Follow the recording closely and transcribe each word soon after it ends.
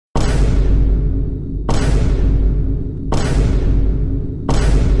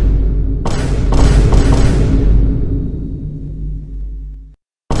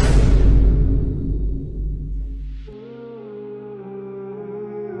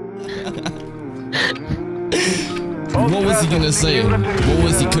What was he gonna say? What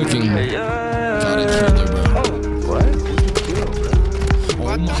was he cooking? Gotta kill her, bro. What?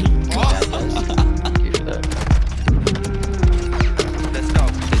 Oh my god. Let's go.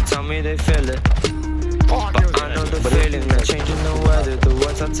 They tell me they feel it. But I know the feeling, not changing the weather. The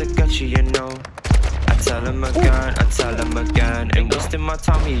words I took at you, you know. I tell them again, ain't wasting my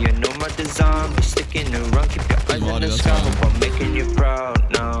time, you know my design. Be sticking around, keep your eyes in the sky. Hope I'm making you proud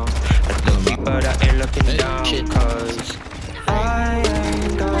now. I look deep, but I ain't looking down. Cause I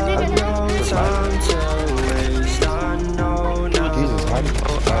ain't got no time to waste. I know now,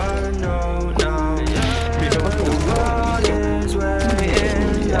 oh I know now. The world is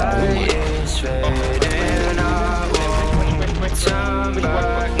waiting, light is fading. I won't turn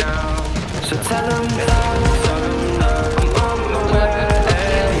back now. So tell them that I'm on my way.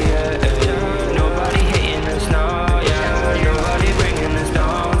 Nobody hating us now, yeah. Nobody bringing us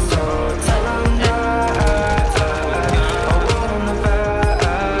down. So tell them that I'm on the back.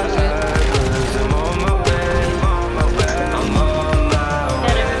 'Cause I'm on my way, I'm on my way.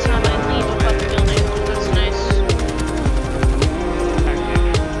 And every time I leave a fucking building, that's nice.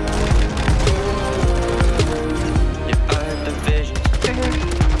 Yeah, I had the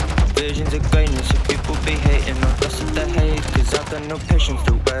visions of greatness. If people be hating, I guess if they hate, 'cause I've got no patience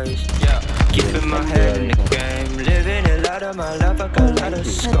to waste. Yeah, keeping my head in the game, living a lot of my life. I got a lot of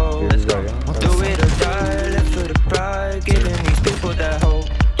scope. Let's go. Do it or die, live for the pride, giving these people that hope,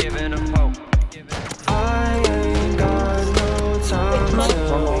 giving them hope. I ain't got no time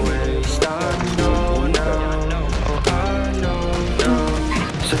to waste. I know now, oh I know now.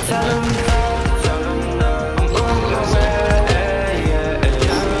 So tell them I'm on my way.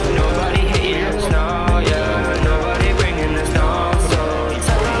 Nobody hating us now, yeah. Nobody bringing us down. So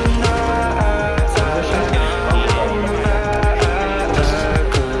tell them that I'm on my way.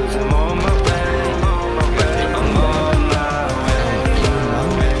 'Cause I'm on my way, I'm on my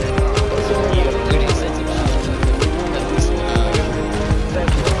way.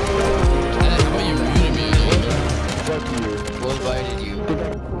 How about you muted me again? Who invited you?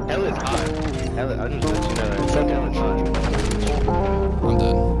 Hell is hot. Hell, I'm just letting you know that. Fuck hell is hot. I'm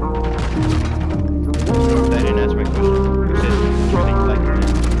dead. That didn't answer my question. You said you think like that.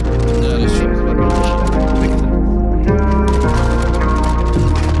 Yeah, that's true.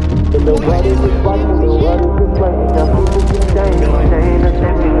 Cause the world is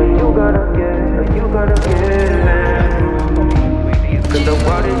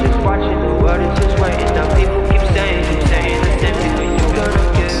just watching, the world is just waiting. Now people keep saying the same thing. You gonna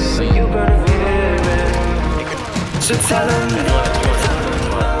give, you gonna give it. So tell them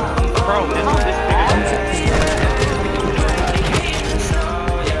bro, this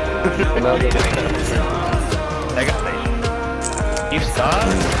you saw?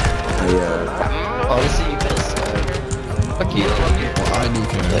 Honestly, you guys fuck you. Well, I do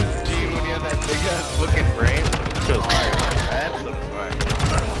care. Dude, when you have that big ass looking brain, so hard. That's so hard.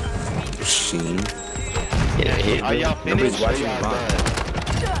 Machine. Yeah, Are y'all Nobody's finished? Or watching y'all mine.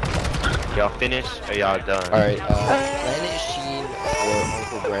 done? Y'all finished? Or y'all done? Alright, Planet Sheen or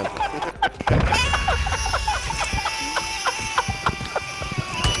Uncle Grandpa?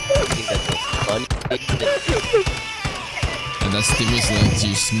 I think that's a fun. And that stimulates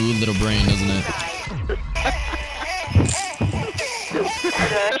your smooth little brain, doesn't it?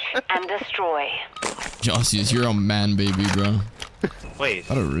 Search and destroy. Jossius, you're a man, baby, bro. Wait.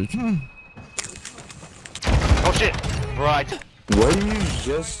 What a rich. Oh shit! Right. What did you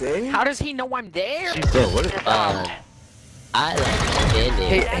just say? How does he know I'm there? Bro, what is I like candy.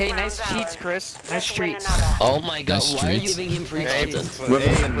 Hey, nice cheats, Chris. Nice treats. Oh my god, Nice why are you treats. giving him free content?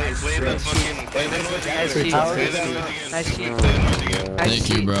 Nice cheats. Thank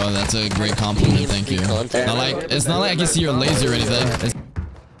you, bro. That's a great compliment. Thank you. Content. Not like it's not like I can see your laser or anything. It's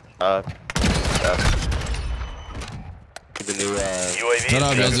The new UAV Shut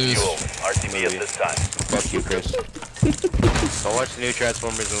up, is Jesus. fuel. RTB at this time. fuck you, Chris. Go watch the new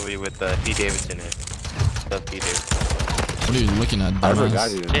Transformers movie with Pete Davidson in it. Love Pete Davidson. what are you looking at, I forgot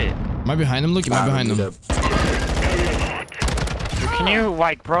dumbass? you. Shit. Am I behind him? Look, am I behind him? Can you,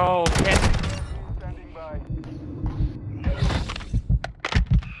 like, bro, can...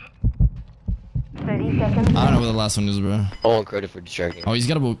 30 seconds. I don't know where the last one is, bro. I want credit for distracting. Oh, he's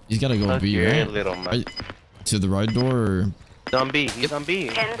gotta go Fuck B, your right? little Are man. you- to the right door or He's on B. He's on B.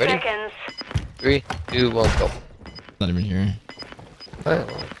 10 Ready? seconds. 3, 2, 1, go. not even here? Alright,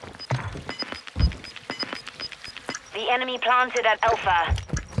 The enemy planted at Alpha.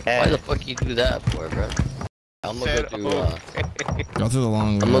 why the fuck you do that for, bro? I'm gonna go through, Go through the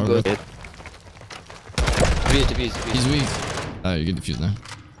long way. I'm gonna go bro. through. Defuse. He's weak. Oh, you get defused now.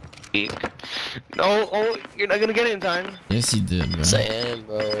 No, oh, you're not gonna get it in time. Yes, he did, bro. Saying,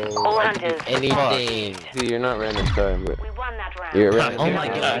 bro. All hunters. Anything. See, you're not random starting, but We won that round. you're random. Oh my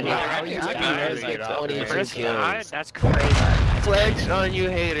god. Chris, 22 kills. that's crazy. Flex on you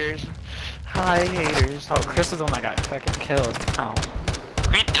haters. Hi haters. Oh, Chris is the one that got fucking killed. Oh.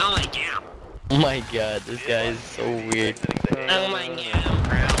 Oh my god, this guy is so weird. Oh my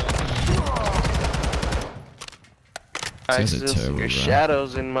god, I This is still see terrible, your bro.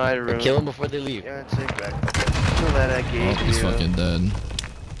 shadows in my room. Kill him before they leave. Yeah, take back the pistol that I gave Oh, he's you. fucking dead.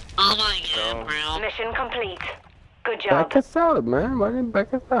 Oh my god, bro. Mission complete. Good job. Back us out, man. Why didn't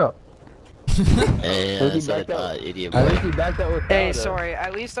back us out? Yeah, He that's what backed out. idiot I boy. think he backed out with Hey, that, sorry.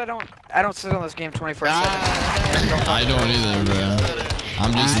 At least I don't sit on this game 24/7. I don't either, bro.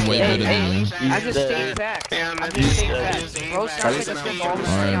 I'm just way better than you. I just stayed back. I just stayed back. Bro started to spend all the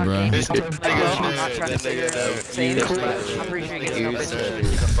money on Alright, games. bro. I'm not trying to say things, but I'm pretty sure he gets no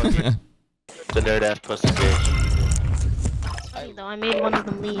bitches. The nerd ass pussy bitch. Though I made one of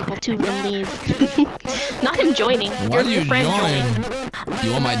them leave, well, two of them leave. Not him joining. Why do you Your friend joined. join?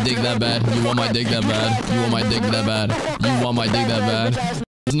 You want my dick that bad? You want my dick that bad? You want my dick that bad? You want my dick that bad?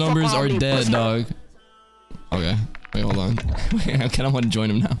 Those numbers are dead, dog. Okay. Wait, hold on. Wait, I kinda wanna join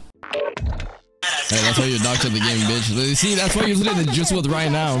him now. Hey, that's why you're doctor of the game, bitch. See, that's why you're listening to Juice WRLD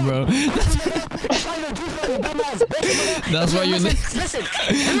right now, bro. That's why you're Listen.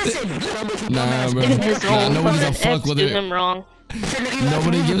 Nah, bro. In his Nah, role, nobody's a X fuck with do it. him wrong.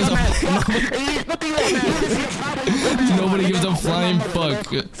 Nobody gives a Nobody gives a flying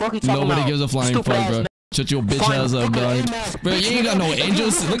fuck. Nobody gives a flying fuck, bro. Shut your bitch ass up, dog. Bro, you ain't got no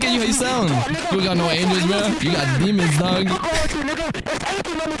angels. Look at you how you sound. You ain't got no angels, bro. You got demons, dog.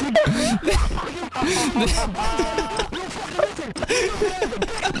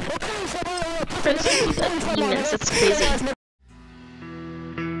 Chris, he's got demons, that's crazy.